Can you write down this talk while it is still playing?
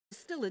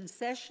still in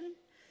session.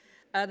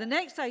 The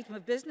next item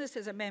of business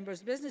is a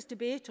members' business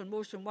debate on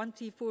motion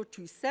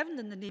 13427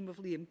 in the name of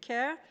Liam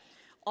Kerr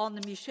on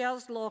the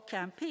Michelle's Law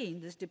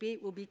campaign. This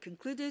debate will be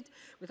concluded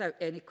without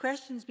any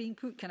questions being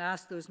put. Can I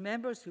ask those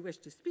members who wish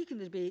to speak in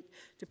the debate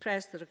to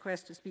press the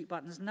request to speak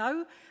buttons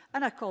now?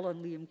 And I call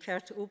on Liam Kerr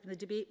to open the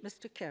debate.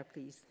 Mr. Kerr,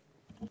 please.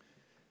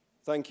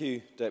 Thank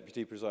you,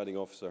 Deputy Presiding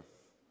Officer.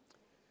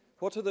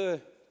 What are the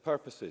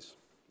purposes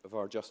of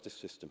our justice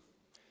system?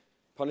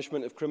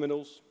 Punishment of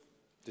criminals,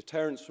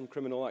 deterrence from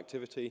criminal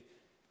activity,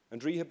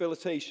 and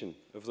rehabilitation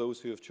of those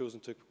who have chosen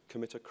to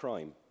commit a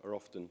crime are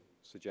often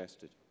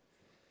suggested.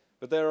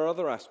 But there are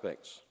other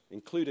aspects,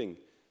 including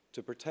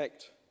to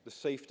protect the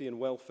safety and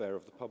welfare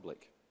of the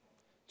public,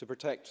 to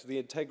protect the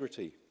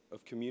integrity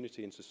of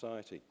community and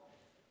society,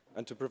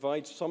 and to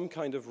provide some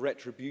kind of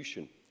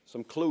retribution,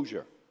 some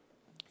closure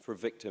for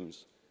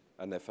victims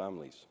and their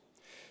families.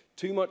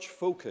 Too much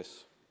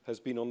focus has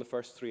been on the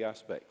first three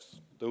aspects,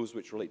 those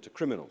which relate to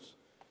criminals,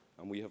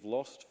 and we have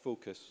lost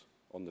focus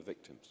on the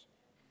victims.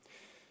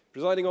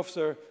 Presiding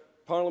Officer,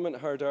 Parliament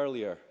heard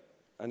earlier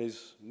and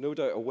is no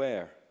doubt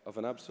aware of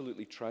an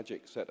absolutely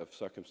tragic set of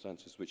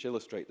circumstances which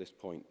illustrate this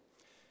point.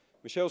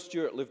 Michelle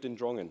Stewart lived in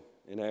Drongen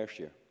in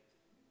Ayrshire.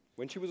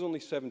 When she was only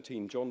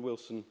 17, John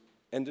Wilson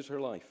ended her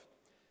life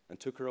and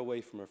took her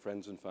away from her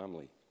friends and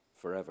family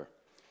forever.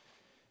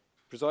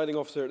 Presiding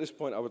Officer, at this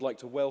point I would like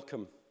to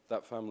welcome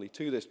that family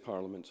to this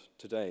Parliament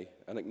today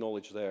and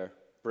acknowledge their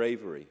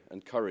bravery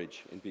and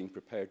courage in being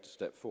prepared to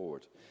step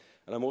forward.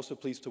 And I'm also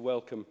pleased to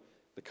welcome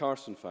the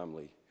Carson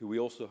family, who we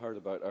also heard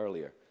about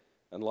earlier,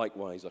 and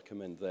likewise I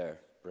commend their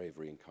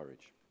bravery and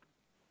courage.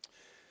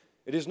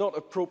 It is not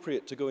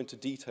appropriate to go into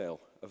detail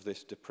of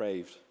this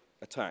depraved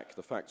attack.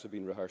 The facts have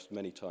been rehearsed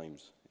many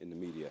times in the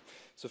media.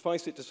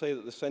 Suffice it to say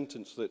that the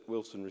sentence that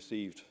Wilson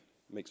received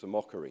makes a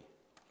mockery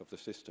of the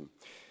system.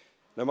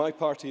 Now, my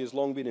party has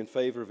long been in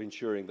favour of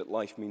ensuring that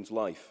life means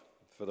life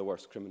for the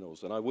worst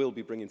criminals, and I will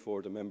be bringing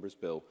forward a member's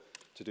bill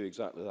to do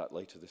exactly that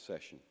later this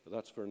session, but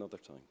that's for another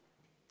time.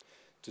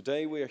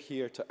 Today we are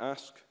here to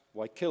ask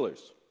why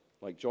killers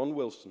like John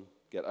Wilson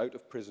get out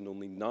of prison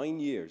only 9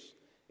 years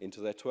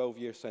into their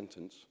 12-year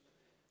sentence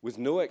with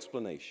no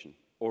explanation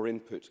or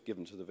input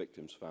given to the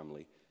victim's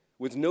family,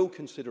 with no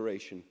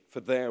consideration for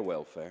their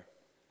welfare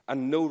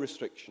and no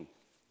restriction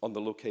on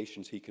the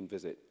locations he can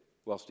visit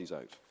whilst he's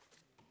out.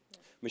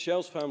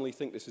 Michelle's family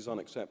think this is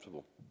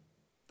unacceptable.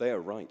 They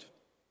are right.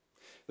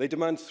 They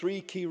demand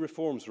 3 key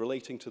reforms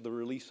relating to the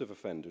release of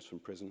offenders from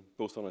prison,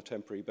 both on a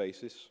temporary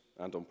basis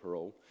and on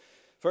parole.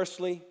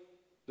 Firstly,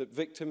 that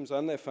victims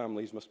and their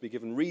families must be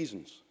given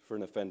reasons for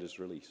an offender's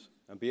release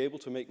and be able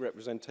to make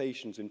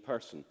representations in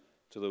person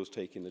to those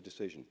taking the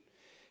decision.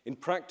 In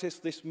practice,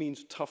 this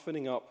means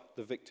toughening up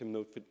the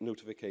victim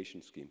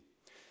notification scheme.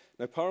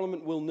 Now,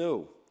 Parliament will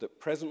know that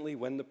presently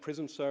when the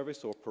prison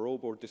service or parole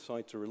board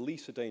decide to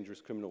release a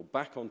dangerous criminal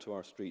back onto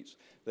our streets,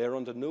 they are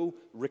under no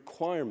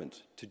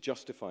requirement to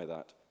justify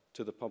that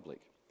to the public.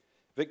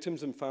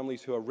 Victims and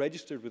families who are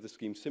registered with the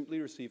scheme simply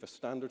receive a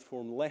standard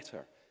form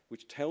letter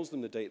which tells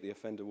them the date the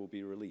offender will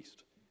be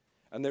released.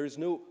 And there is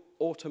no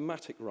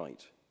automatic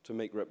right to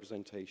make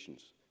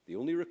representations. The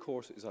only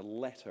recourse is a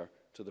letter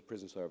to the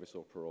prison service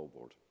or parole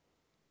board.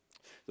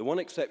 The one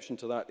exception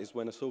to that is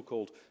when a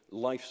so-called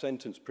life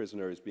sentence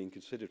prisoner is being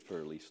considered for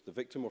release. The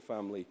victim or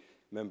family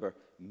member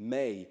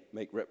may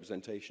make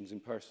representations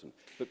in person,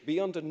 but be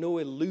under no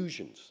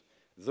illusions.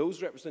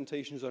 Those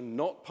representations are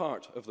not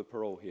part of the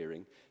parole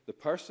hearing. The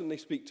person they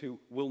speak to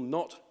will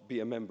not be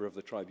a member of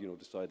the tribunal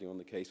deciding on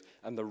the case,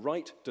 and the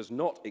right does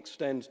not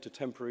extend to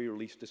temporary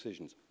release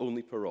decisions,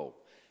 only parole.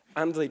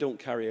 And they don't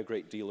carry a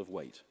great deal of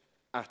weight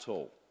at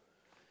all.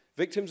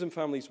 Victims and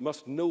families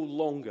must no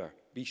longer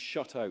be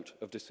shut out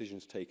of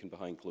decisions taken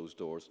behind closed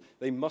doors.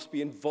 They must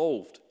be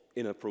involved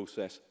in a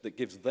process that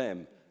gives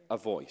them a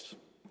voice.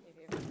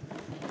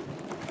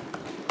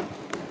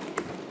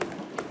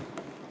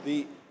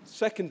 The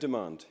second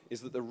demand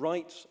is that the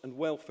rights and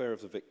welfare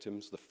of the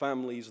victims, the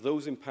families,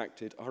 those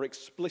impacted, are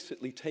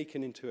explicitly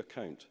taken into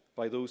account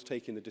by those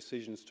taking the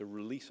decisions to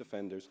release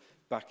offenders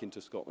back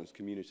into Scotland's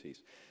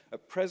communities.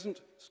 At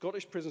present,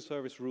 Scottish Prison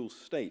Service rules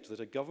state that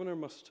a governor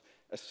must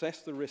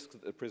assess the risk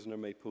that the prisoner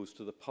may pose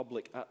to the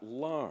public at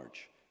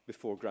large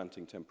before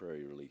granting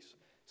temporary release.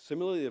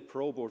 Similarly, the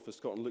Parole Board for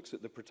Scotland looks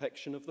at the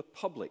protection of the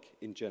public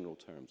in general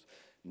terms.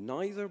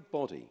 Neither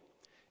body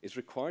is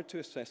required to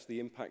assess the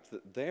impact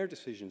that their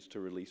decisions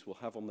to release will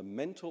have on the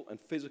mental and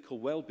physical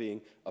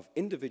well-being of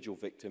individual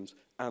victims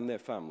and their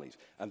families.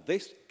 And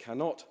this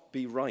cannot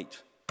be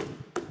right.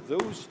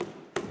 Those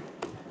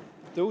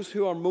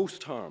who are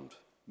most harmed,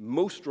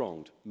 most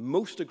wronged,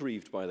 most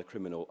aggrieved by the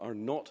criminal are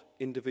not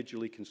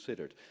individually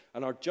considered.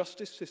 And our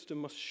justice system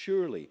must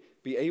surely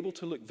be able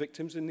to look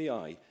victims in the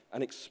eye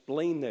and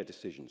explain their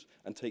decisions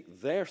and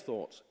take their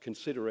thoughts,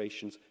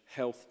 considerations,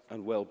 health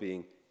and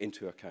well-being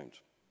into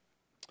account.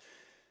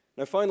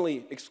 Now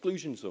finally,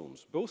 exclusion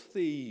zones. Both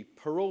the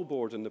Parole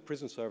Board and the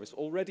Prison Service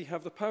already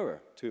have the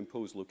power to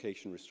impose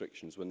location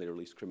restrictions when they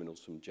release criminals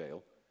from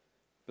jail,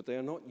 but they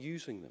are not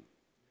using them.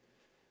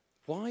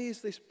 Why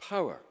is this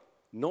power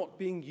not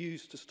being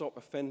used to stop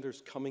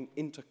offenders coming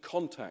into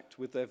contact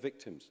with their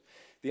victims.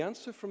 The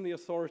answer from the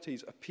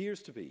authorities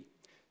appears to be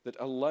that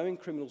allowing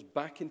criminals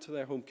back into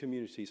their home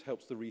communities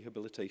helps the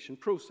rehabilitation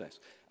process.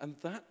 And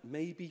that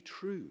may be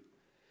true.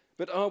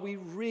 But are we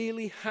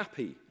really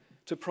happy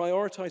to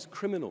prioritise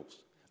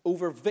criminals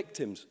over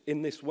victims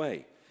in this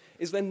way?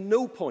 Is there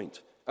no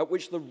point at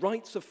which the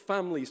rights of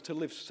families to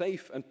live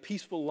safe and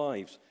peaceful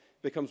lives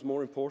becomes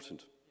more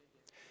important?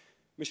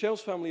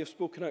 Michelle's family have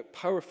spoken out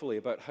powerfully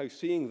about how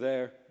seeing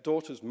their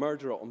daughter's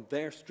murderer on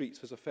their streets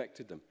has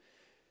affected them.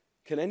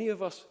 Can any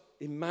of us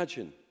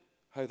imagine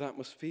how that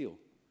must feel?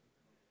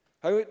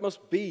 How it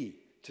must be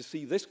to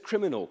see this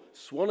criminal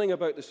swanning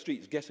about the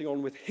streets, getting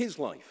on with his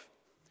life.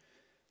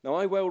 Now,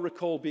 I well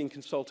recall being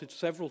consulted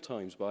several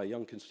times by a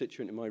young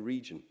constituent in my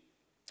region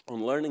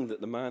on learning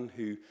that the man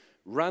who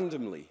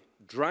randomly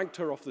dragged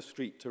her off the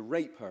street to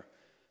rape her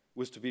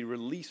was to be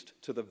released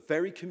to the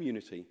very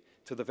community,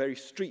 to the very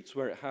streets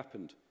where it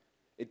happened.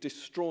 It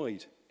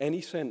destroyed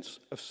any sense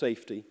of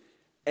safety,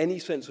 any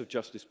sense of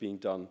justice being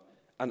done,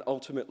 and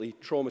ultimately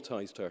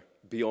traumatized her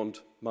beyond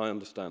my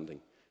understanding.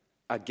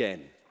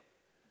 Again.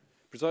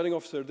 Presiding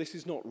officer, this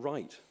is not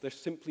right. There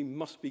simply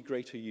must be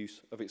greater use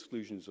of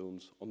exclusion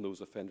zones on those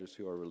offenders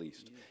who are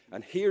released.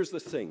 And here's the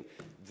thing.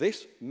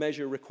 This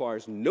measure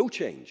requires no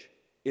change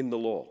in the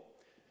law.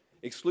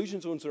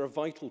 Exclusion zones are a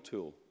vital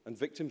tool, and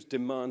victims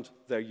demand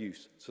their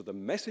use. So the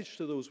message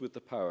to those with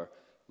the power,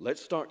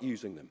 let's start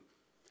using them.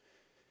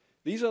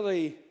 These are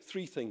the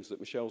three things that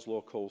Michelle's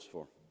law calls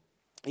for.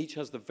 Each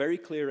has the very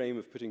clear aim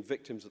of putting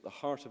victims at the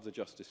heart of the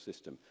justice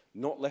system,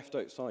 not left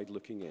outside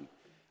looking in.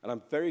 And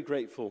I'm very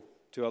grateful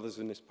to others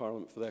in this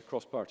Parliament for their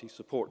cross-party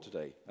support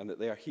today, and that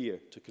they are here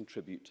to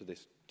contribute to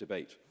this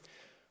debate.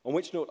 On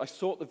which note, I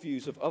sought the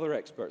views of other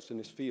experts in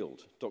this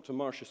field. Dr.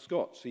 Marcia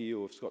Scott,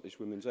 CEO of Scottish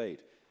Women's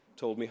Aid,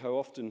 told me how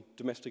often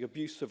domestic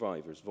abuse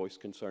survivors voice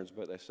concerns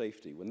about their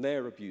safety when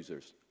their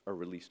abusers are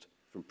released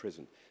from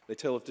prison. They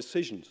tell of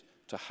decisions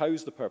to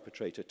house the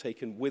perpetrator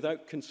taken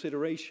without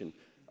consideration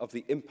of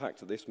the impact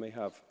that this may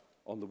have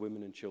on the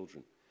women and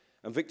children.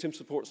 And Victim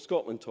Support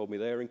Scotland told me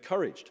they are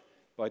encouraged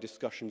by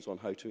discussions on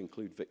how to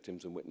include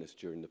victims and witnesses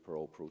during the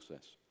parole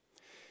process.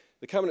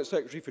 The Cabinet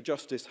Secretary for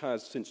Justice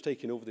has, since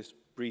taking over this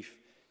brief,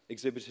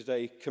 exhibited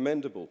a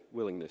commendable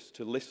willingness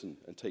to listen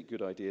and take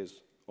good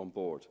ideas on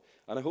board.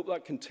 And I hope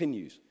that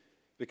continues,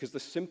 because the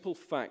simple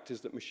fact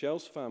is that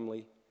Michelle's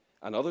family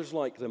and others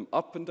like them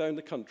up and down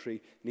the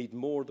country need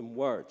more than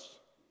words.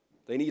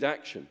 They need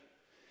action.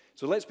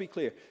 So let's be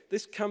clear,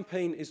 this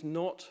campaign is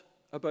not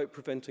about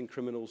preventing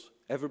criminals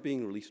ever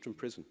being released from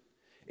prison.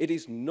 It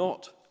is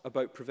not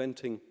about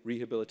preventing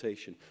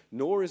rehabilitation,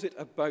 nor is it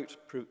about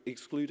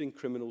excluding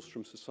criminals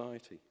from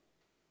society.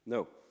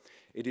 No,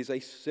 it is a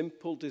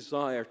simple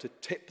desire to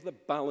tip the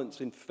balance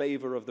in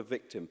favour of the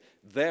victim,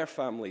 their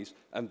families,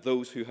 and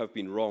those who have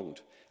been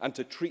wronged, and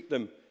to treat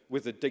them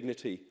with the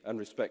dignity and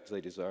respect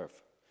they deserve.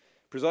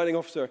 Presiding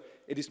officer,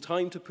 it is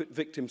time to put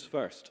victims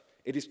first.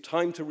 It is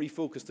time to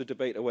refocus the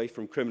debate away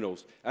from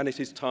criminals, and it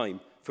is time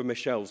for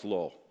Michelle's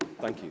law.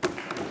 Thank you.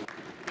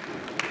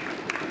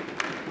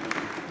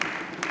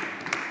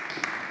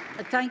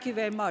 Thank you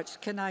very much.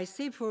 Can I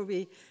say before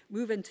we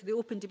move into the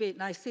open debate,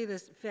 and I say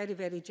this very,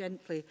 very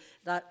gently,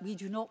 that we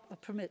do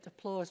not permit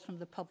applause from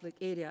the public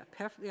area. I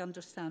perfectly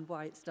understand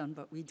why it's done,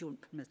 but we don't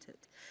permit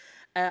it.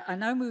 I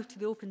now move to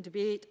the open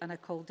debate, and I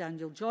call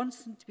Daniel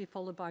Johnson to be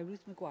followed by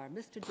Ruth Maguire.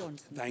 Mr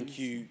Johnson, Thank please.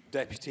 you,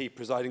 Deputy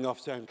Presiding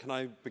Officer. And can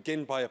I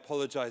begin by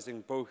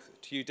apologising both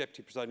to you,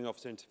 Deputy Presiding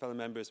Officer, and to fellow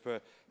members for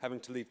having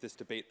to leave this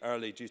debate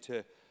early due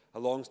to a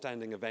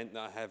long-standing event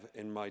that I have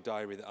in my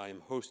diary that I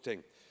am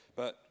hosting.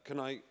 But can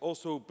I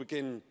also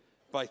begin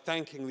by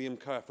thanking Liam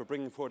Kerr for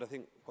bringing forward, I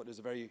think, what is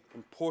a very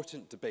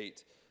important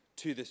debate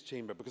to this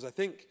chamber, because I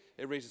think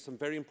it raises some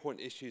very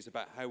important issues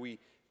about how we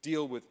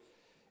deal with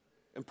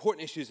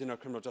important issues in our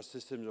criminal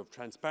justice system of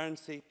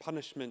transparency,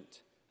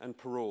 punishment and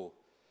parole.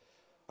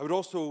 I would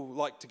also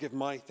like to give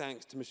my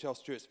thanks to Michelle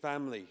Stewart's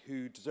family,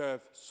 who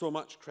deserve so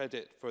much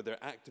credit for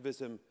their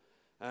activism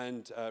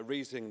and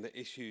raising the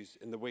issues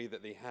in the way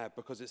that they have,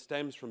 because it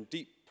stems from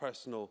deep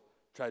personal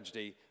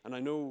tragedy. And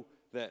I know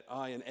that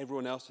I and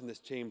everyone else in this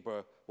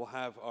chamber will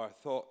have our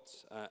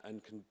thoughts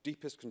and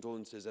deepest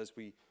condolences as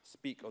we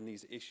speak on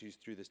these issues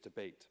through this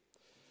debate.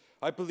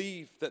 I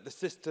believe that the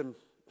system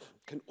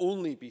can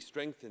only be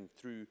strengthened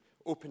through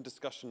open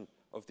discussion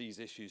of these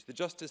issues. The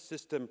justice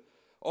system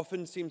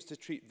often seems to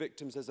treat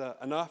victims as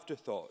an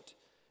afterthought,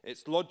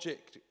 its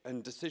logic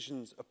and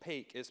decisions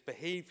opaque, its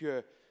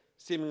behaviour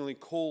seemingly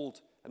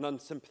cold and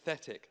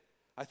unsympathetic.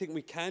 I think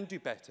we can do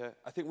better.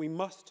 I think we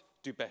must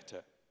do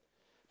better.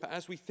 But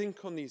as we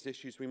think on these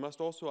issues, we must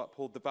also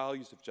uphold the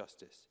values of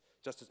justice.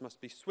 Justice must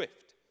be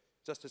swift,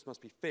 justice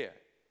must be fair,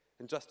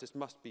 and justice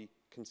must be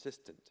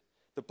consistent.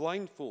 The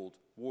blindfold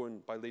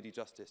worn by Lady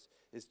Justice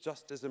is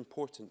just as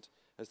important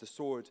as the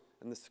sword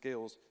and the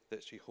scales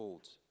that she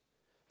holds.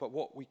 But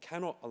what we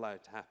cannot allow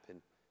to happen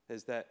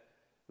is that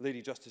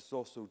Lady Justice is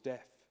also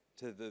deaf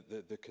to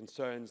the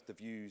concerns, the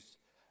views,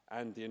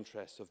 and the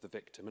interests of the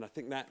victim. And I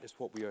think that is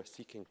what we are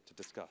seeking to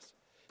discuss.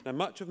 Now,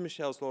 much of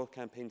Michelle's Law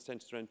campaign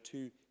centres around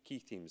two key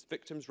themes: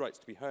 victims' rights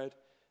to be heard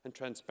and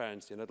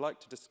transparency. And I'd like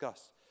to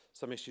discuss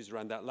some issues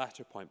around that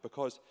latter point,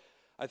 because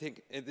I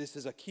think this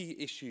is a key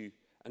issue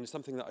and it's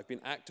something that I've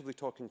been actively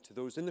talking to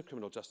those in the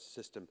criminal justice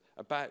system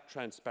about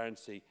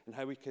transparency and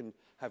how we can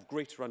have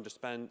greater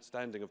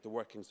understanding of the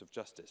workings of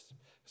justice.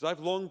 Because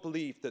I've long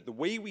believed that the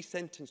way we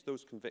sentence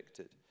those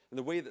convicted and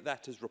the way that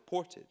that is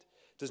reported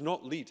does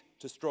not lead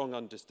to strong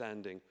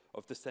understanding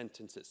of the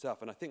sentence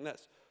itself. And I think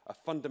that's a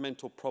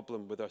fundamental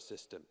problem with our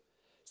system.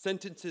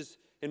 Sentences,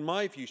 in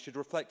my view, should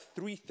reflect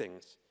three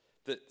things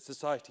that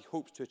society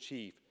hopes to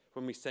achieve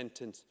when we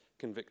sentence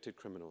convicted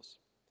criminals.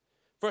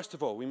 First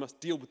of all, we must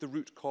deal with the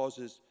root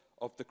causes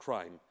of the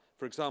crime.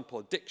 For example,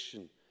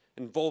 addiction,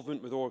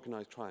 involvement with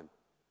organised crime.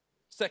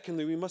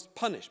 Secondly, we must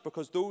punish,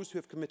 because those who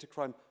have committed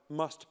crime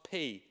must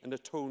pay and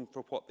atone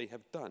for what they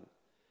have done.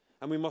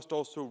 And we must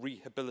also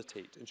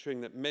rehabilitate,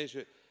 ensuring that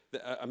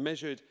a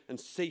measured and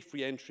safe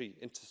re-entry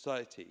into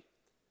society.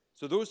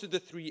 So those are the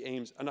three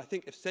aims, and I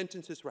think if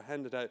sentences were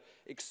handed out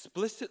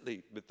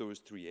explicitly with those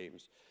three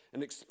aims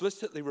and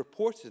explicitly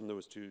reported in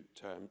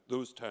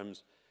those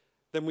terms,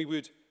 then we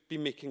would be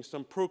making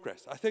some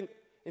progress. I think,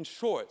 in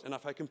short, and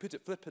if I can put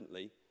it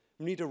flippantly,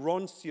 we need a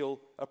Ron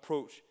Seal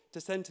approach to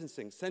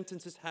sentencing.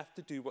 Sentences have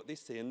to do what they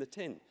say in the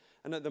tin.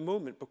 And at the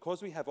moment,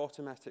 because we have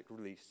automatic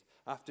release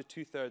after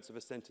 2/3 of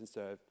a sentence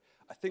served,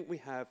 I think we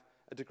have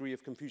a degree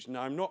of confusion.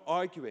 Now, I'm not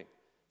arguing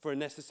for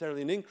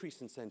necessarily an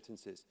increase in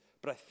sentences,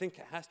 but I think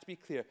it has to be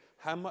clear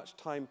how much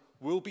time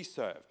will be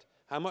served,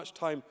 how much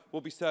time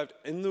will be served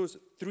in those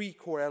three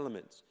core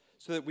elements,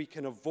 so that we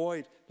can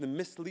avoid the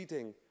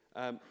misleading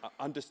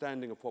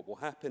understanding of what will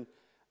happen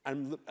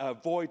and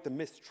avoid the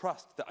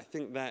mistrust that I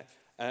think that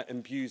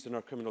imbues in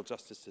our criminal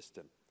justice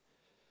system.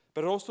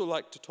 But I'd also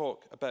like to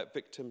talk about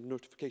victim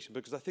notification,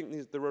 because I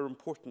think there are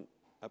important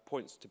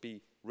points to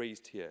be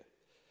raised here.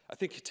 I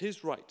think it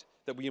is right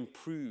that we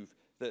improve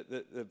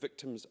the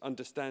victim's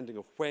understanding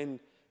of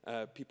when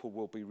people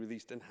will be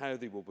released and how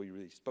they will be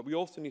released. But we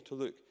also need to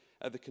look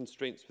at the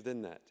constraints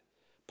within that,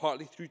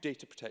 partly through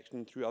data protection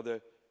and through other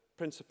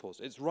principles.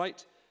 It's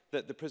right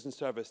that the prison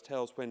service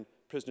tells when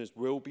prisoners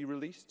will be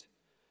released,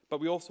 but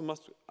we also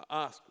must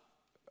ask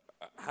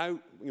how,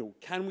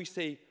 can we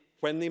say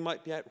when they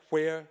might be out,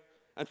 where,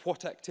 and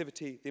what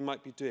activity they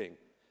might be doing.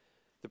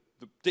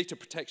 The data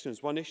protection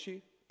is one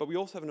issue, but we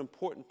also have an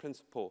important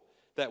principle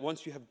that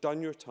once you have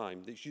done your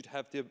time, that you should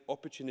have the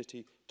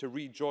opportunity to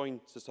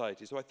rejoin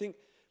society. So I think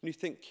when you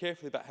think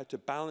carefully about how to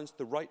balance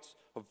the rights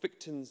of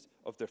victims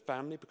of their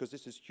family, because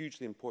this is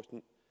hugely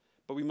important,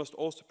 but we must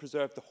also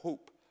preserve the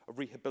hope of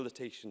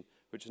rehabilitation,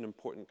 which is an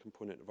important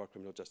component of our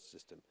criminal justice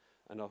system.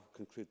 And I'll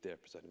conclude there,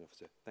 Presiding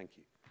Officer. Thank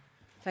you.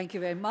 Thank you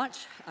very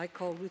much. I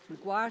call Ruth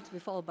Maguire to be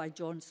followed by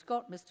John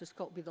Scott. Mr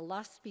Scott will be the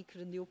last speaker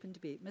in the open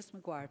debate. Ms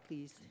Maguire,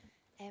 please.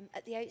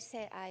 At the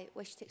outset, I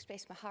wish to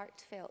express my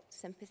heartfelt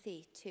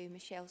sympathy to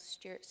Michelle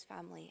Stewart's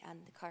family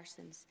and the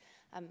Carsons.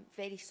 I'm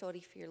very sorry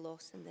for your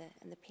loss and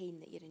the pain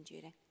that you're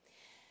enduring.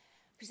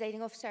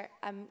 Presiding Officer,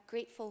 I'm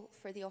grateful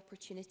for the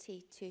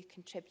opportunity to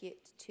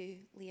contribute to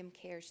Liam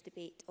Kerr's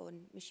debate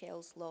on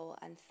Michelle's Law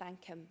and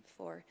thank him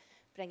for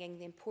bringing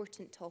the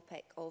important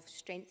topic of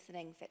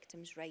strengthening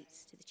victims'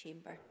 rights to the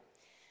Chamber.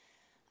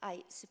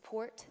 I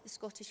support the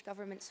Scottish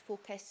Government's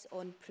focus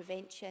on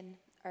prevention,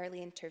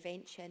 early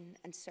intervention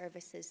and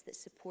services that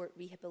support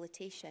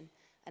rehabilitation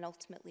and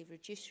ultimately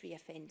reduce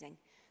reoffending.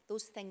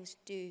 Those things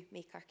do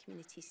make our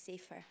communities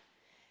safer.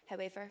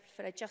 However,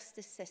 for a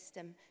justice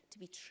system to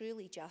be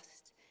truly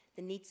just,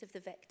 the needs of the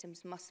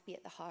victims must be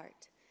at the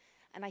heart.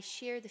 And I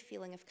share the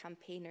feeling of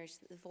campaigners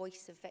that the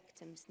voice of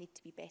victims need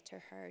to be better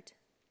heard.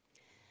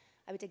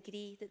 I would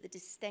agree that the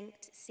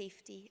distinct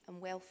safety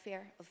and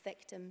welfare of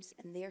victims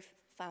and their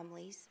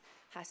families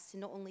has to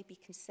not only be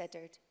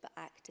considered but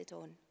acted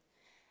on.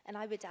 And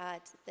I would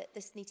add that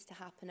this needs to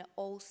happen at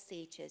all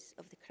stages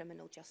of the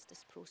criminal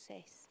justice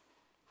process.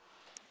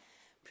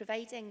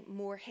 Providing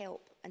more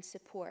help and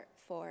support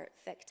for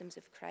victims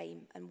of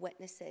crime and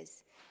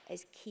witnesses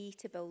is key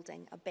to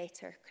building a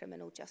better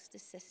criminal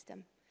justice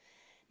system.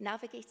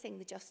 Navigating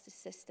the justice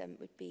system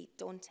would be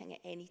daunting at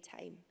any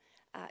time.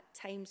 At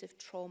times of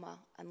trauma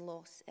and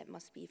loss, it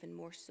must be even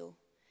more so.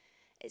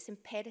 It's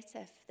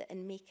imperative that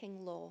in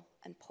making law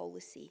and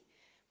policy,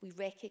 we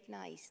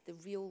recognise the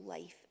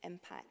real-life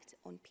impact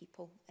on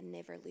people and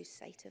never lose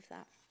sight of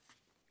that.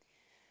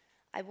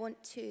 I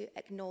want to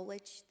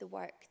acknowledge the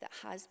work that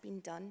has been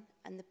done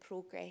and the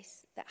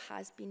progress that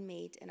has been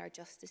made in our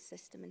justice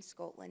system in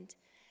Scotland.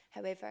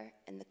 However,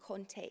 in the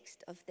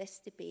context of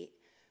this debate,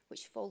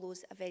 which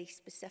follows a very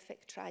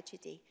specific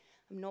tragedy,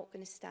 I'm not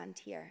going to stand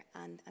here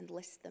and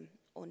list them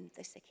on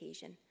this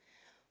occasion.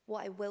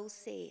 What I will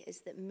say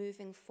is that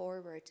moving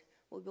forward,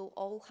 what we'll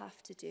all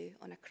have to do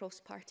on a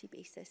cross-party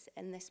basis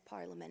in this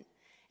Parliament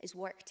is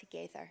work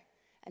together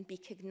and be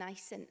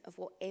cognizant of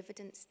what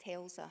evidence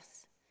tells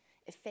us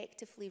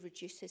effectively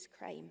reduces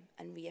crime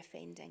and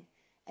reoffending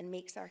and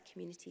makes our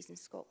communities in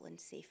Scotland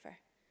safer.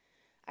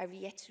 I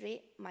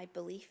reiterate my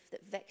belief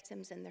that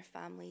victims and their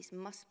families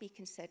must be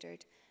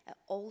considered at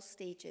all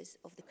stages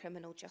of the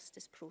criminal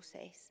justice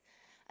process,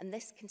 and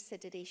this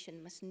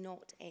consideration must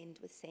not end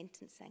with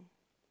sentencing.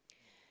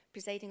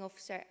 Presiding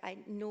Officer, I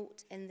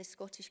note in the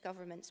Scottish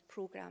Government's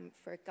programme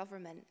for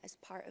government as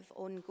part of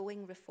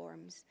ongoing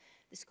reforms,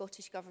 the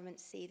Scottish Government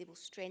say they will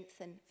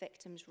strengthen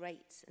victims'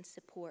 rights and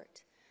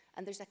support,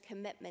 and there's a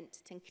commitment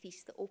to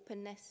increase the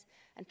openness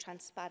and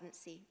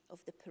transparency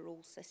of the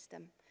parole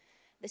system.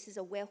 This is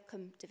a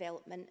welcome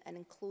development, and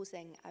in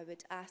closing, I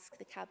would ask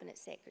the Cabinet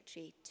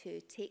Secretary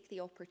to take the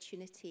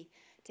opportunity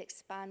to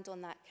expand on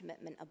that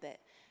commitment a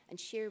bit and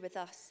share with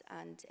us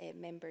and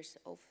members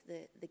of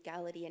the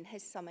gallery in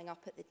his summing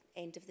up at the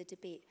end of the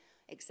debate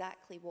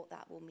exactly what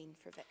that will mean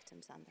for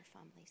victims and their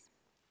families.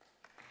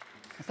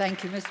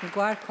 Thank you, Ms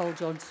Maguire. Call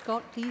John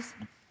Scott, please.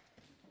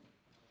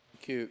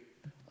 Thank you,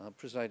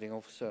 Presiding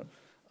Officer.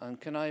 And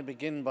can I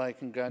begin by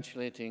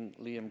congratulating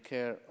Liam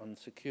Kerr on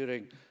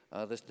securing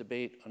this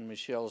debate on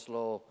Michelle's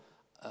Law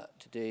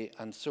today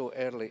and so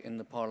early in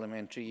the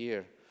parliamentary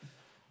year.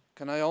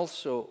 Can I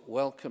also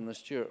welcome the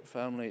Stewart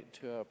family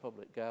to our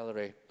public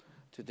gallery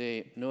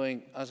today,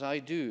 knowing, as I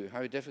do,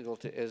 how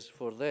difficult it is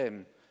for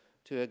them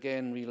to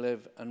again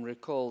relive and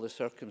recall the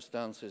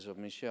circumstances of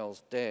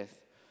Michelle's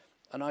death.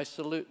 And I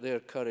salute their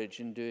courage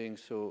in doing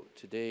so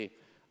today,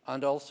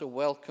 and also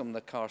welcome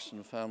the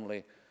Carson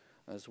family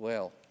as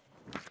well.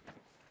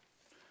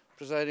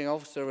 Presiding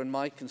Officer, when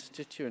my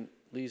constituent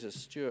Lisa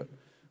Stewart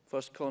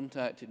first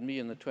contacted me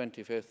on the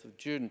 25th of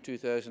June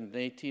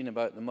 2018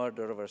 about the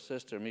murder of her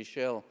sister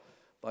Michelle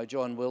by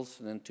John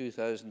Wilson in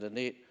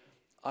 2008,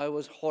 I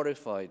was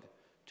horrified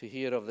to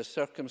hear of the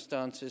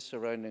circumstances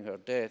surrounding her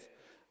death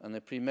and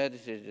the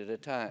premeditated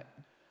attack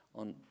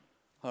on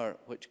her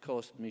which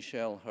cost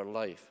Michelle her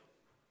life.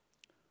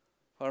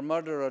 Her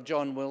murderer,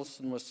 John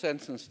Wilson, was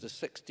sentenced to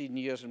 16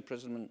 years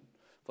imprisonment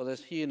for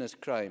this heinous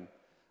crime,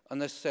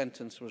 and this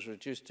sentence was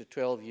reduced to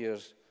 12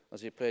 years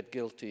as he pled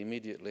guilty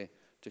immediately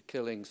to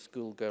killing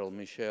schoolgirl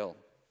Michelle.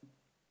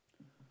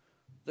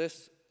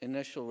 This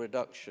initial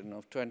reduction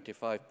of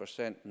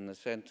 25% in the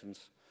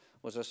sentence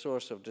was a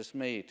source of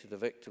dismay to the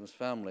victim's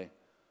family,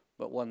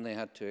 but one they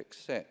had to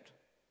accept.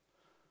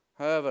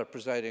 However,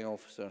 Presiding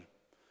Officer,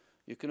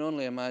 you can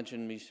only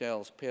imagine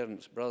Michelle's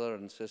parents, brother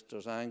and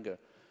sister's anger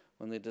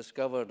when they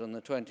discovered on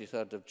the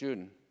 23rd of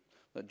June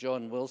that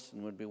John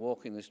Wilson would be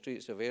walking the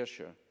streets of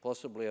Ayrshire,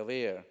 possibly of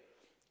Ayr,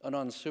 on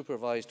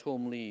unsupervised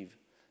home leave,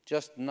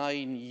 just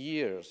 9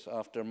 years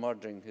after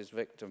murdering his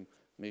victim,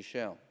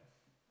 Michelle.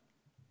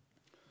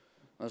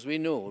 As we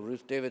know,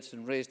 Ruth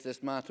Davidson raised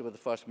this matter with the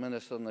First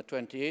Minister on the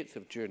 28th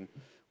of June,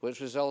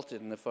 which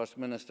resulted in the First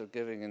Minister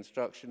giving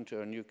instruction to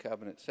our new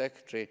Cabinet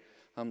Secretary,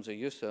 Hamza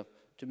Yousaf,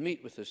 to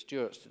meet with the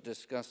Stewarts to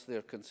discuss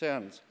their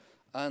concerns.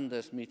 And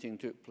this meeting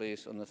took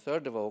place on the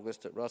 3rd of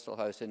August at Russell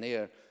House in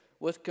Ayr,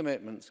 with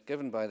commitments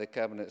given by the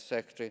Cabinet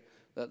Secretary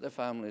that the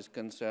family's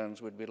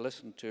concerns would be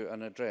listened to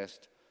and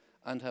addressed.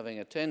 And having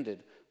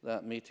attended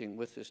that meeting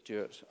with the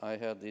Stewarts, I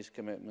heard these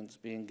commitments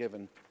being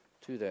given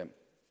to them.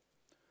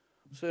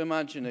 So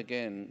imagine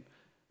again,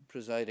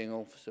 Presiding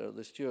Officer,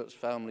 the Stewarts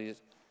family's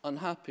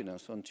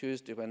unhappiness on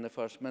Tuesday when the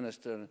First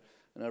Minister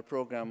in our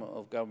programme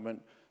of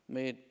government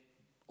made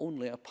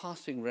only a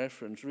passing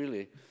reference,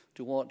 really,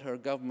 to what her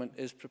government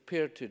is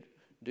prepared to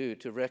do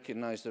to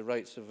recognise the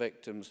rights of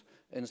victims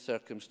in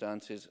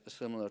circumstances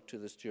similar to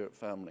the Stewart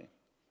family.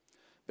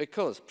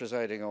 Because,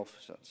 Presiding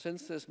Officer,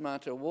 since this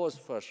matter was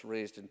first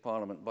raised in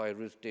Parliament by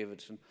Ruth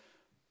Davidson,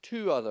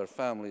 2 other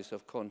families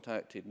have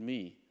contacted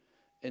me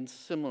in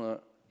similar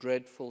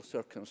dreadful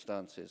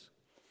circumstances.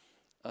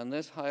 And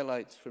this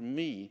highlights for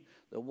me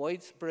the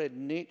widespread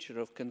nature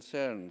of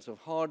concerns of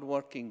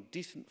hard-working,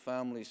 decent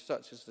families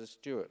such as the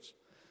Stewarts,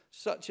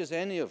 such as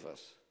any of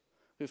us,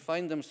 who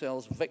find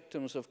themselves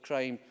victims of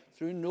crime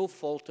through no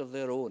fault of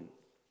their own.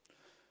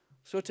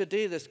 So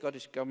today the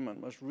Scottish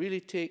Government must really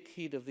take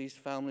heed of these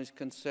families'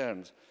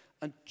 concerns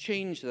and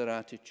change their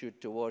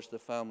attitude towards the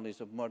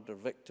families of murder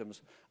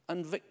victims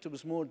and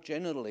victims more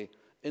generally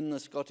in the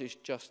Scottish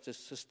justice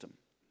system.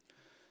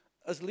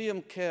 As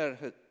Liam Kerr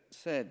had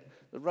said,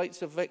 the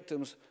rights of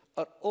victims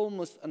are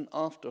almost an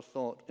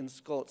afterthought in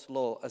Scots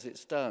law as it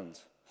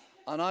stands.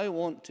 And I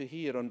want to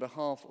hear on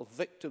behalf of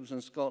victims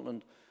in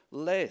Scotland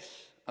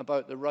less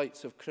about the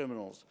rights of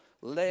criminals,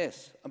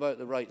 less about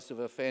the rights of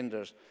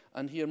offenders,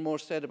 and hear more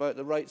said about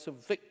the rights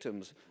of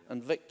victims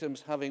and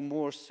victims having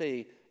more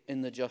say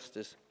in the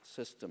justice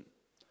system.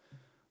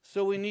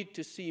 So we need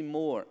to see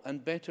more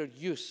and better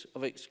use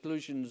of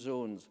exclusion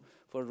zones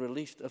for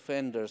released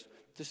offenders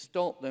to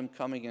stop them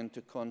coming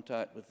into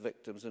contact with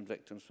victims and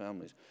victims'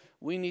 families.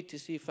 We need to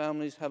see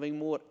families having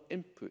more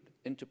input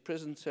into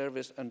prison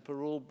service and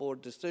parole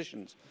board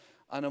decisions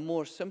and a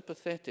more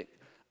sympathetic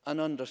and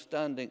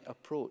understanding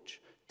approach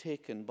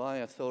taken by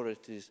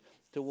authorities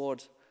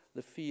towards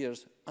the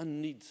fears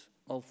and needs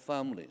of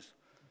families.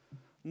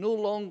 No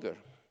longer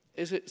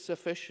is it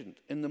sufficient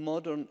in the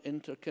modern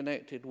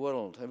interconnected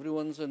world,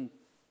 everyone's on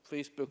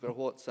Facebook or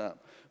WhatsApp,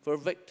 for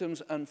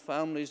victims and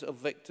families of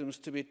victims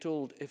to be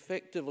told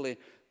effectively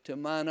to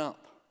man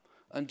up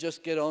and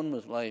just get on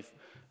with life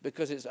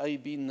because it's "I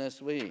been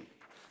this way."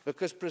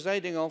 Because,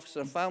 presiding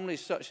officer, families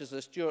such as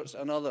the Stewarts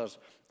and others,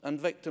 and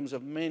victims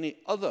of many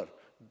other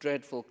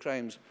dreadful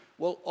crimes,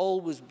 will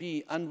always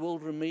be and will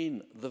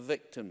remain the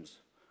victims,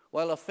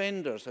 while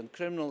offenders and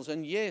criminals,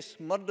 and yes,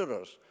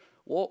 murderers,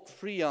 walk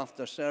free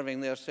after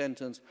serving their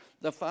sentence.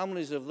 The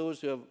families of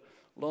those who have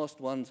lost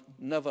ones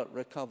never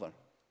recover.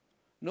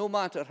 No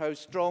matter how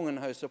strong and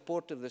how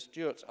supportive the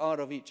Stewarts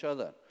are of each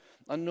other,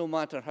 and no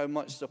matter how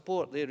much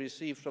support they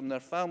receive from their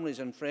families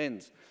and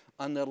friends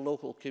and their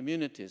local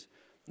communities,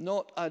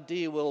 not a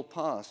day will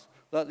pass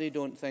that they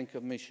don't think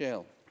of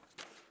Michelle.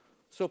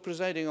 So,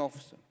 presiding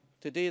officer,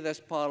 today this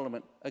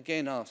Parliament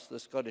again asks the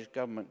Scottish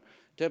Government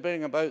to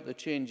bring about the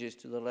changes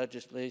to the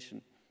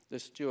legislation the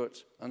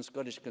Stewarts and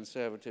Scottish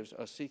Conservatives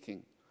are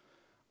seeking.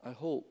 I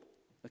hope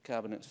the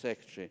Cabinet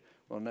Secretary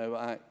will now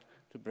act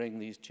to bring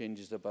these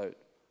changes about.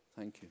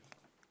 Thank you.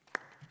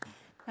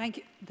 Thank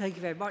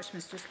you very much,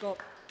 Mr Scott.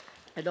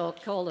 And I'll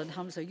call on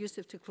Hamza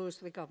Youssef to close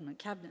the Government.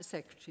 Cabinet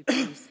Secretary,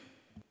 please.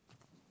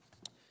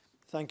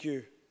 Thank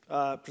you.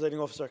 Presiding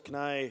Officer, can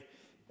I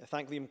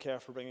thank Liam Kerr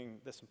for bringing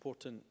this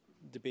important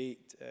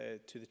debate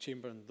to the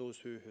Chamber and those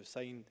who have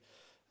signed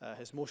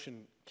his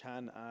motion.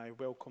 Can I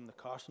welcome the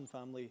Carson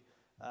family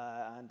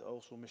and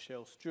also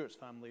Michelle Stewart's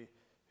family,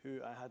 who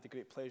I had the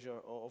great pleasure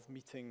of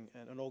meeting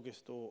in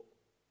August, though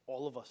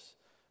all of us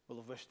will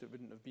have wished it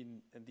wouldn't have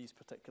been in these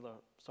particular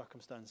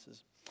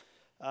circumstances.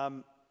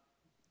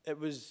 It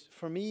was,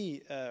 for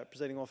me,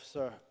 Presiding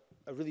Officer,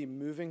 a really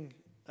moving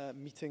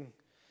meeting.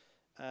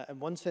 In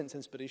one sense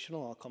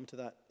inspirational, I'll come to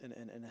that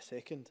in a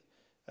second,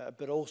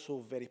 but also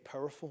very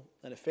powerful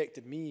and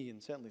affected me,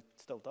 and certainly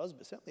still does,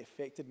 but certainly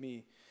affected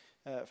me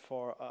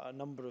for a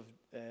number of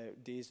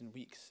days and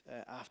weeks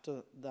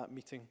after that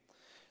meeting.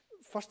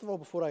 First of all,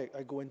 before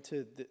I go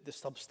into the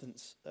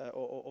substance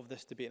of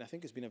this debate, and I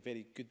think it's been a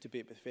very good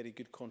debate with very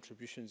good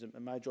contributions, and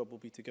my job will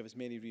be to give as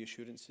many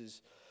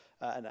reassurances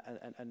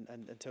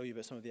and tell you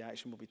about some of the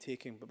action we'll be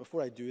taking. But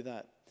before I do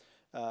that,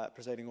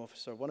 Presiding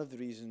Officer, one of the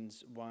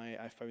reasons why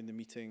I found the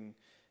meeting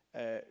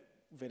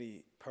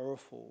very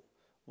powerful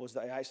was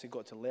that I actually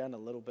got to learn a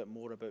little bit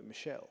more about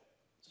Michelle.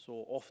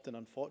 So often,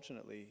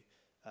 unfortunately,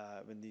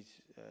 when these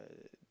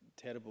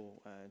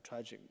terrible,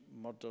 tragic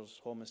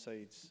murders,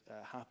 homicides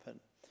happen,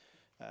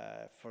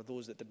 for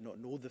those that did not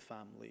know the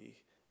family,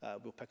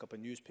 we'll pick up a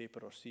newspaper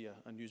or see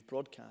a news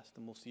broadcast,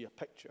 and we'll see a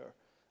picture,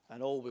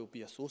 and all will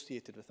be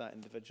associated with that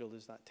individual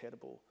is that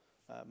terrible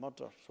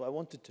murder. So I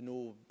wanted to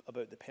know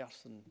about the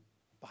person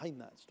behind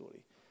that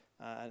story.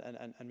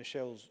 And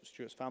Michelle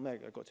Stewart's family,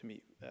 I got to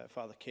meet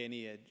Father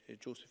Kenny,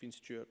 Josephine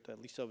Stewart,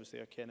 Lisa was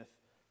there, Kenneth,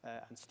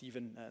 and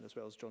Stephen, as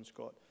well as John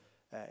Scott,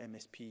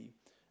 MSP.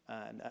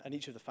 And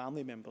each of the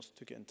family members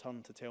took it in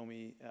turn to tell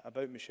me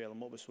about Michelle, and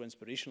what was so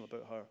inspirational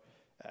about her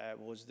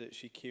was that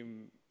she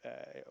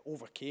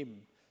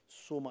overcame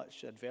so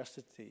much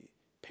adversity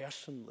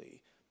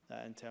personally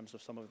in terms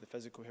of some of the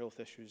physical health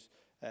issues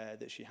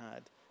that she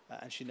had,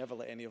 and she never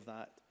let any of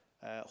that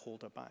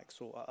hold her back.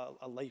 So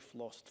a life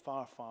lost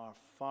far, far,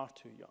 far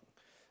too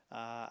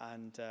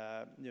young.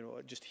 You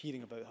know, just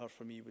hearing about her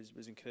for me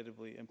was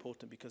incredibly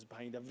important, because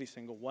behind every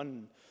single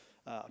one,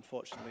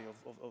 unfortunately,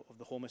 of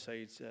the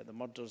homicides, the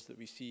murders that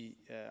we see,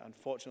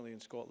 unfortunately, in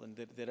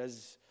Scotland, there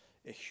is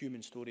a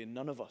human story. And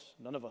none of us,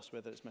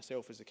 whether it's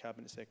myself as the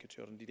Cabinet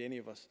Secretary or indeed any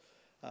of us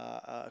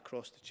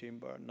across the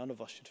Chamber, none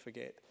of us should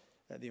forget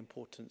the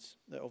importance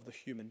of the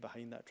human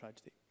behind that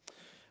tragedy.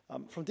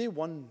 From day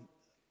one,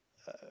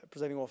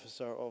 Presiding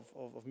Officer,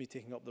 of me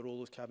taking up the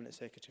role as Cabinet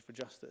Secretary for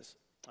Justice,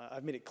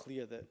 I've made it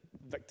clear that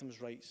victims'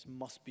 rights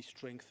must be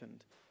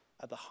strengthened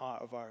at the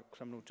heart of our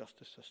criminal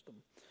justice system.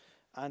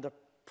 And a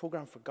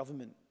programme for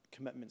government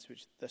commitments,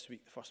 which this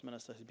week the First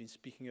Minister has been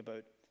speaking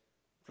about,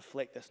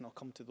 reflect this, and I'll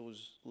come to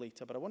those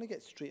later. But I want to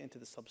get straight into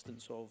the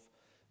substance of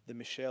the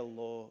Michelle's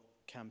Law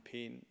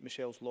campaign.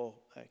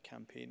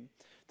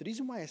 The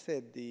reason why I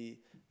said the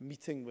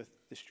meeting with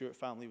the Stewart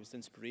family was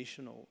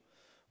inspirational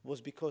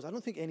was because I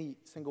don't think any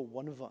single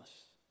one of us,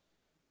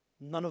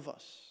 none of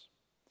us,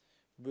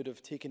 would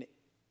have taken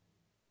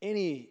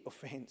any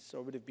offence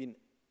or would have been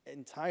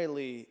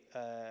entirely,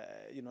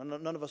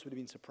 none of us would have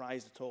been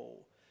surprised at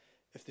all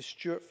if the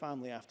Stewart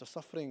family, after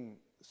suffering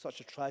such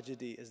a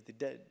tragedy as they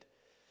did,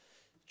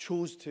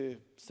 chose to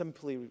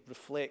simply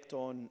reflect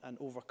on and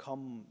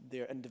overcome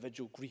their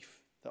individual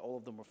grief that all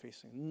of them were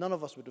facing. None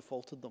of us would have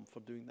faulted them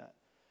for doing that.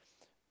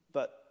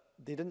 But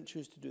they didn't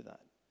choose to do that.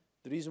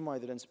 The reason why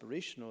they're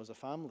inspirational as a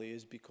family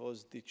is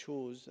because they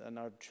chose and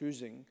are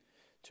choosing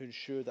to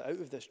ensure that out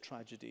of this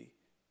tragedy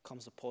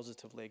comes a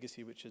positive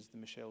legacy, which is the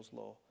Michelle's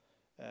Law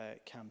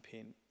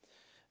campaign.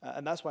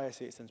 And that's why I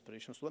say it's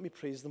inspirational. So let me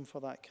praise them for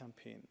that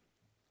campaign.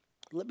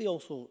 Let me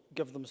also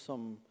give them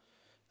some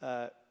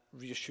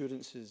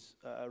reassurances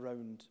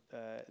around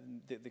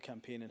the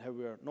campaign, and how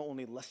we're not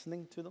only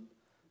listening to them,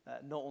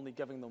 not only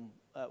giving them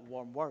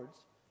warm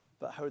words,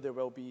 but how there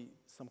will be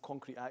some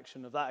concrete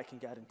action. Of that I can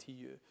guarantee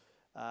you,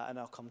 and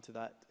I'll come to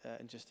that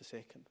in just a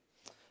second.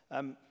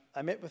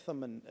 I met with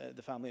them and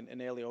the family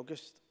in early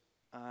August,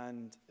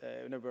 and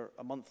now we're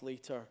a month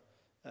later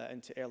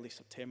into early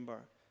September,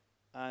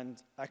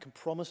 and I can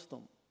promise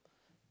them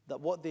that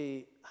what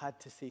they had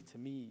to say to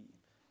me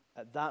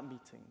at that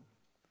meeting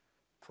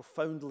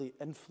profoundly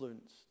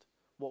influenced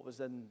what was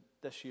in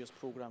this year's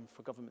programme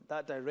for government.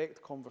 That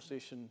direct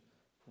conversation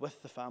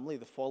with the family,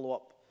 the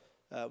follow-up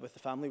with the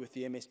family, with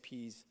the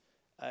MSPs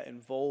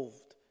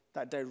involved,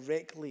 that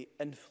directly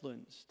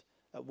influenced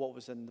what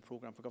was in the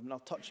programme for government.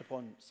 I'll touch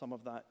upon some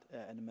of that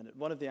in a minute.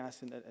 One of the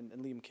asks in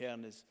Liam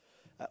Kerr's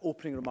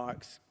opening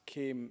remarks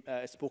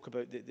spoke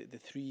about the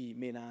three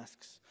main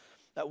asks.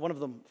 One of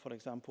them, for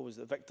example, was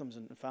that victims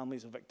and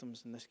families of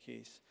victims in this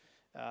case,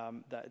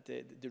 that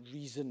the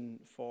reason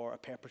for a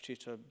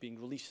perpetrator being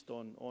released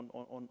on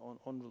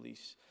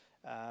release,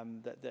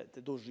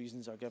 that those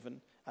reasons are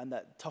given, and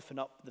that toughen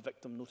up the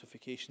victim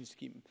notification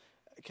scheme.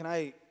 Can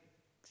I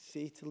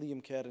say to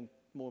Liam Kerr, and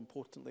more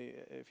importantly,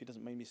 if he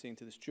doesn't mind me saying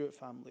to the Stewart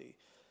family,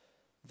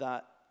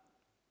 that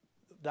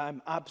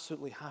I'm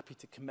absolutely happy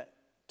to commit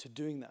to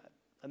doing that.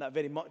 And that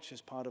very much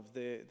is part of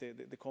the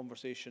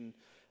conversation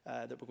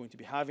that we're going to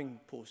be having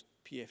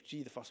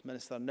post-PFG. The First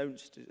Minister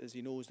announced, as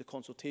he knows, the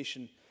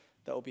consultation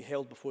that will be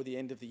held before the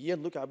end of the year.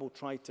 Look, I will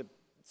try to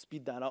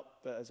speed that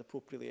up as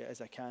appropriately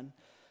as I can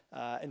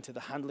into the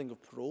handling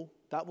of parole.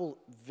 That will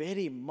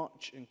very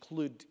much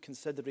include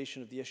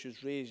consideration of the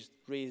issues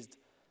raised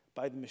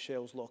by the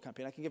Michelle's Law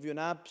campaign. I can give you an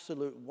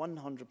absolute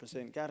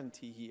 100%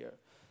 guarantee here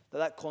that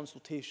that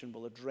consultation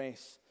will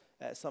address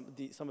some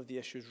of the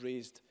issues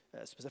raised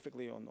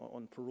specifically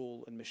on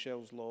parole in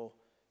Michelle's Law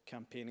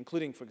campaign,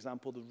 including, for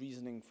example, the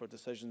reasoning for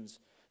decisions,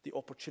 the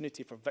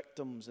opportunity for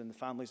victims and the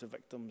families of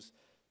victims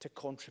to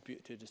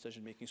contribute to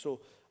decision making. So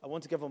I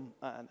want to give them,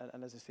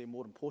 and as I say,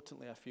 more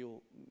importantly, I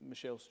feel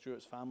Michelle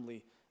Stewart's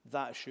family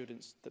that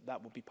assurance that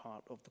that will be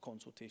part of the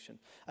consultation.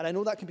 And I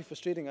know that can be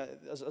frustrating.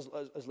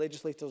 As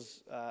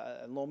legislators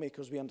and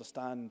lawmakers, we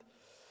understand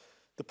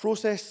the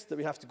process that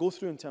we have to go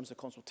through in terms of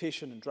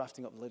consultation and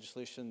drafting up the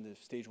legislation, the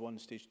stage 1,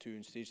 stage 2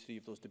 and stage 3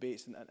 of those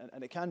debates.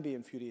 And it can be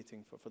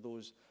infuriating for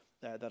those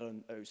that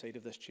are outside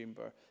of this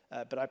chamber.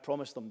 But I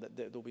promise them that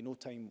there will be no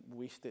time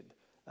wasted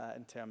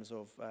in terms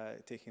of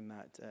taking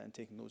that and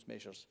taking those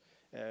measures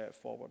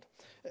forward.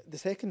 The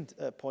second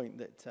point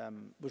that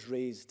was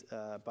raised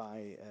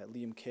by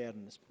Liam Kerr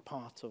as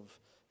part of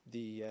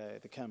the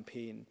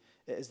campaign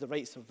is the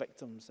rights of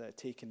victims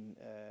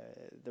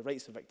the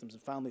rights of victims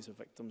and families of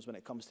victims when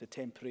it comes to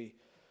temporary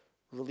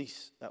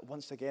release.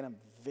 Once again, I'm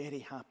very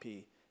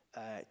happy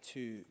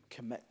to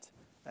commit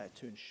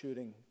to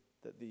ensuring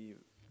that the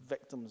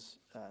victims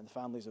and the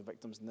families of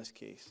victims in this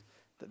case,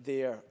 that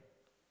their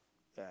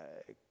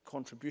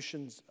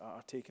contributions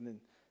are taken in,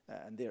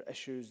 and their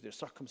issues, their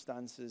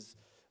circumstances,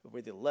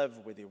 where they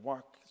live, where they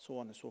work, so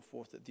on and so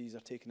forth, that these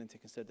are taken into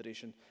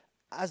consideration,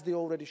 as they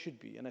already should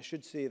be. And I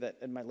should say that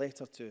in my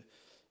letter to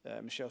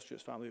Michelle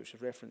Stewart's family, which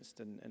is referenced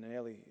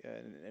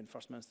in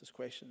First Minister's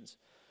questions,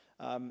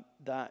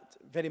 that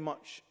very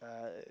much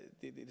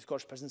the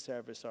Scottish Prison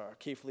Service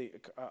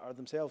are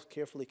themselves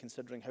carefully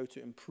considering how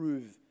to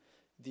improve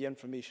the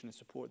information and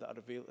support that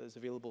is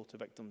available to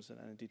victims and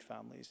indeed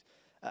families.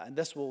 And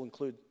this will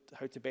include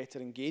how to better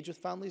engage with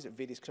families at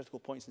various critical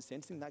points in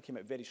sentencing. That came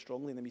out very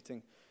strongly in the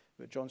meeting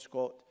that John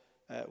Scott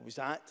was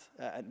at,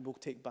 and we'll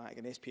take back,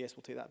 and SPS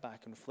will take that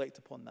back and reflect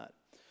upon that.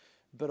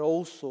 But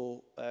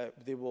also,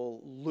 they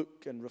will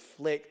look and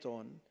reflect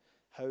on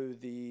how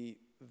the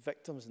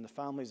victims and the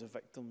families of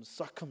victims'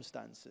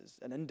 circumstances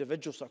and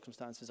individual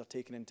circumstances are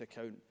taken into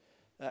account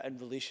in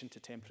relation to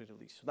temporary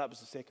release. So that was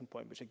the second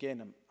point, which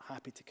again, I'm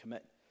happy to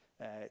commit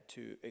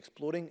to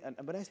exploring. And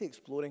when I say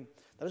exploring,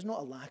 there is not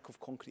a lack of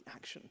concrete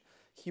action.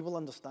 He will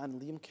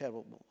understand, Liam Kerr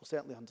will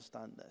certainly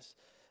understand this,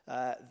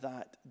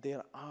 that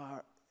there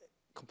are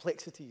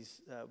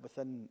complexities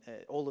within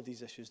all of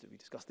these issues that we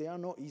discussed. They are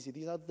not easy.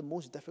 These are the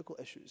most difficult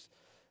issues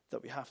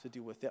that we have to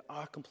deal with. There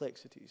are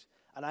complexities.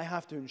 And I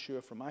have to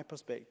ensure, from my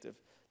perspective,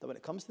 that when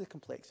it comes to the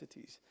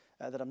complexities,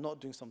 that I'm not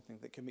doing something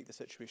that can make the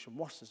situation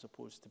worse as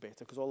opposed to better,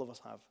 because all of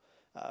us have,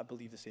 I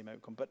believe, the same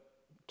outcome. But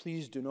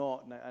please do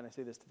not, and I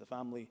say this to the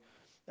family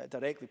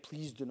directly,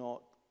 please do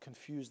not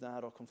confuse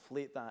that or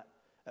conflate that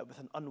with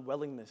an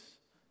unwillingness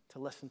to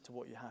listen to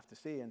what you have to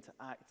say and to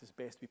act as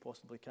best we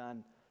possibly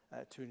can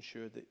to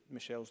ensure that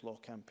Michelle's Law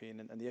campaign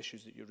and the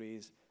issues that you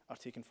raise are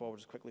taken forward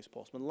as quickly as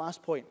possible. And the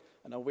last point,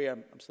 and I'm aware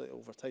I'm slightly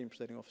over time,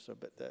 Presiding Officer,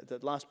 but the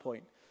last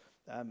point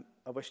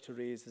I wish to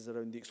raise is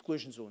around the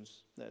exclusion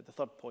zones, the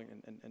third point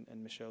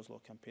in Michelle's Law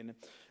campaign. And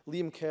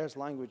Liam Kerr's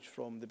language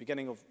from the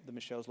beginning of the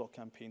Michelle's Law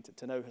campaign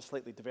to now has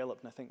slightly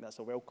developed, and I think that's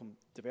a welcome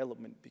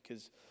development,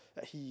 because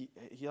he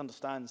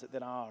understands that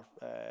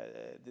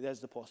there's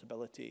the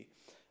possibility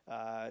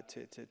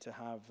to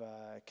have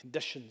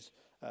conditions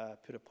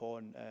put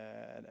upon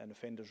an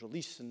offender's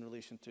release in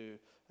relation to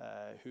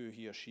who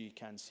he or she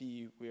can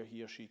see, where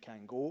he or she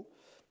can go.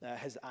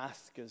 His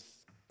ask is,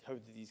 how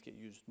do these get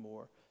used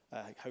more?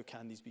 How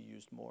can these be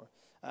used more?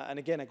 And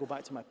again, I go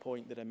back to my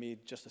point that I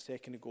made just a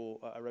second ago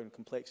around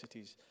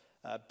complexities.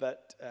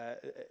 But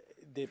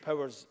the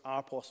powers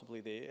are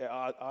possibly there,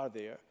 are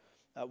there.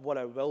 What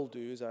I will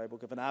do is I will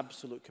give an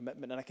absolute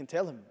commitment, and I can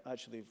tell him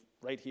actually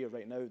right here,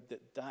 right now,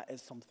 that that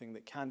is something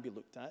that can be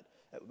looked at.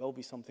 It will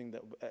be something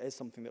that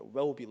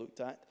will be looked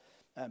at.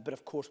 But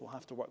of course, we'll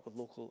have to work with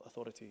local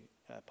authority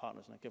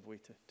partners, and I give way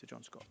to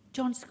John Scott.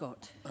 John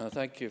Scott.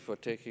 Thank you for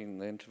taking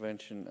the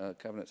intervention,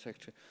 Cabinet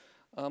Secretary.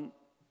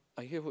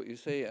 I hear what you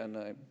say,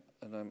 and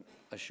I'm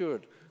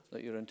assured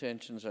that your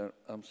intentions are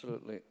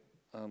absolutely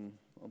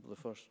of the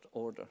first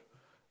order.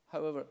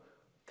 However,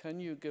 can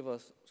you give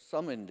us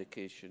some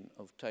indication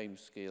of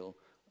timescale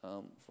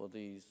for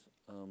these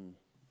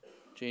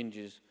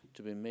changes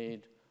to be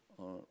made,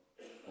 or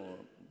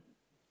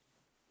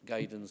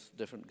guidance,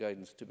 different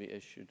guidance to be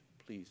issued,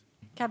 please?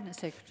 Cabinet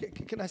Secretary.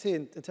 Can I say,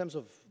 in terms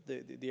of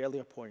the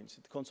earlier points,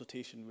 the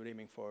consultation we're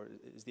aiming for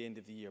is the end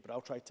of the year, but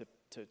I'll try to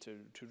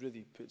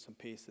really put some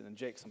pace and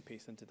inject some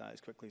pace into that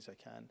as quickly as I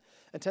can.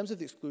 In terms of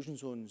the exclusion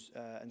zones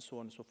and so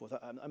on and so forth,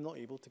 I'm not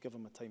able to give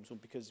them a time zone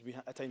because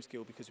a time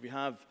scale because we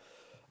have,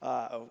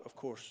 of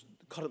course,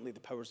 currently the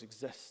powers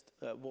exist.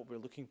 What we're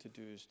looking to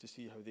do is to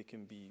see how they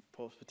can be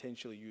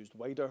potentially used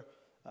wider,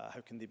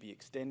 how can they be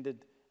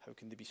extended, how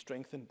can they be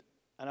strengthened,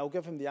 and I'll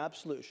give him the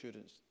absolute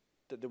assurance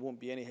that there won't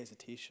be any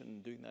hesitation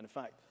in doing that. In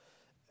fact,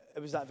 it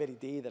was that very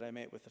day that I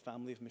met with the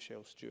family of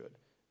Michelle Stewart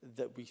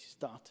that we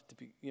started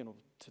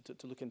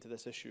to look into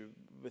this issue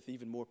with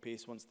even more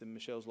pace once the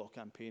Michelle's Law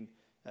campaign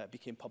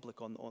became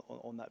public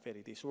on that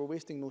very day. So we're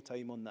wasting no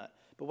time on that.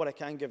 But what I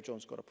can give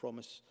John Scott a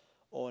promise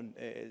on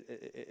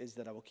is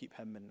that I will keep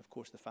him and, of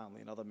course, the family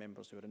and other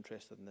members who are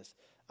interested in this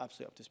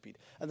absolutely up to speed.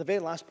 And the very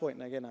last point,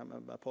 and again,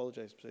 I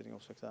apologise, Presiding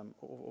Officer, because I'm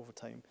over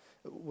time,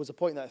 was a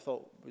point that I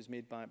thought was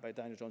made by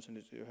Diana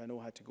Johnson, who I know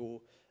had to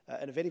go,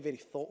 in a very, very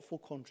thoughtful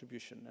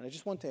contribution. And I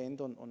just want to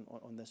end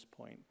on this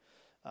point,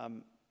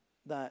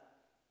 that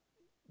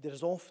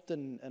there's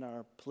often in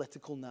our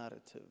political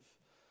narrative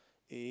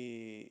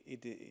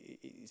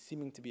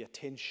seeming to be a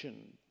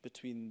tension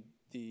between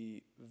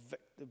the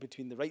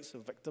rights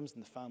of victims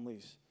and the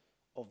families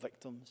of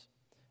victims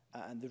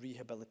and the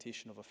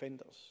rehabilitation of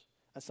offenders.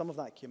 And some of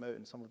that came out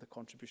in some of the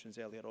contributions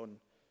earlier on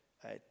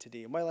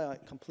today. And while I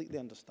completely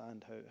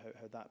understand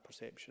how that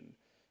perception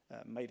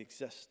might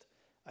exist,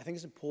 I think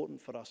it's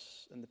important for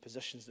us in the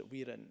positions that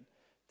we're in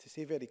to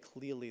say very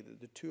clearly that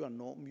the two are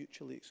not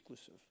mutually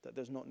exclusive, that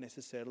there's not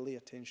necessarily a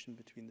tension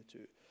between the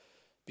two.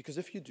 Because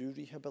if you do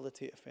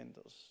rehabilitate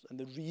offenders, and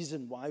the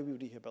reason why we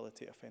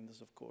rehabilitate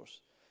offenders, of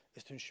course,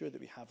 is to ensure that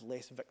we have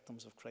less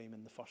victims of crime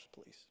in the first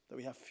place, that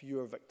we have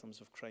fewer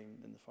victims of crime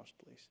in the first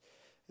place,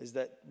 is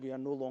that we are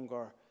no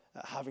longer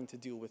having to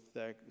deal with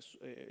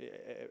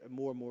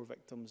more and more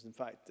victims. In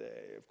fact,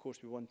 of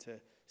course, we want to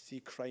see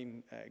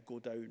crime go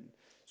down.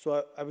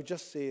 So I would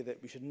just say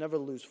that we should never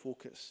lose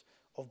focus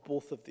of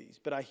both of these.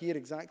 But I hear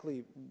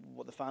exactly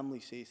what the family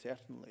say,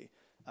 certainly,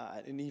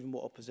 and even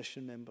what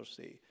opposition members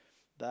say,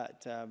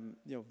 that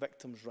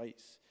victims'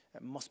 rights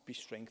must be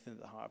strengthened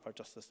at the heart of our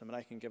justice system. And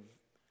I can give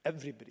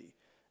everybody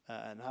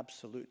an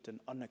absolute and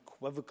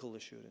unequivocal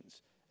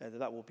assurance that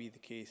that will be the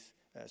case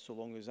so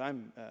long as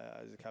I'm,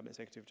 as the Cabinet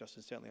Secretary of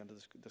Justice, certainly under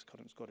this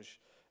current Scottish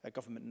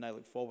Government. And I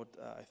look forward,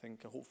 I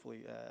think,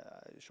 hopefully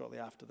shortly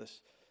after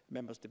this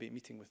members' debate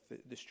meeting with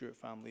the Stewart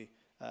family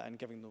and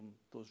giving them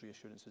those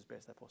reassurances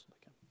best I possibly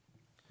can.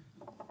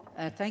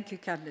 Thank you,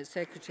 Cabinet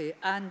Secretary.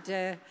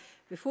 And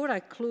before I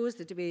close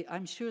the debate,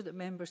 I'm sure that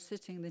members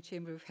sitting in the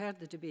chamber have heard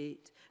the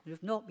debate and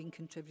have not been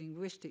contributing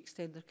wish to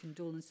extend their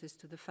condolences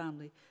to the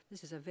family.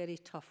 This is a very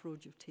tough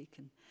road you've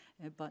taken,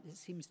 but it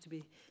seems to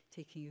be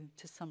taking you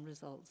to some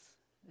results,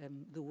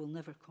 though we'll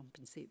never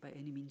compensate by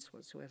any means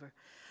whatsoever.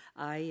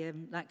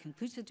 That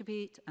concludes the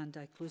debate, and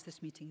I close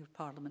this meeting of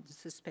Parliament and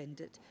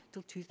suspend it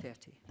till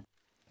 2:30.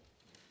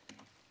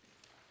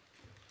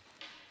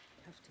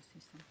 I have to say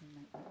something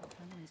like that.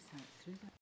 Finally sat through that.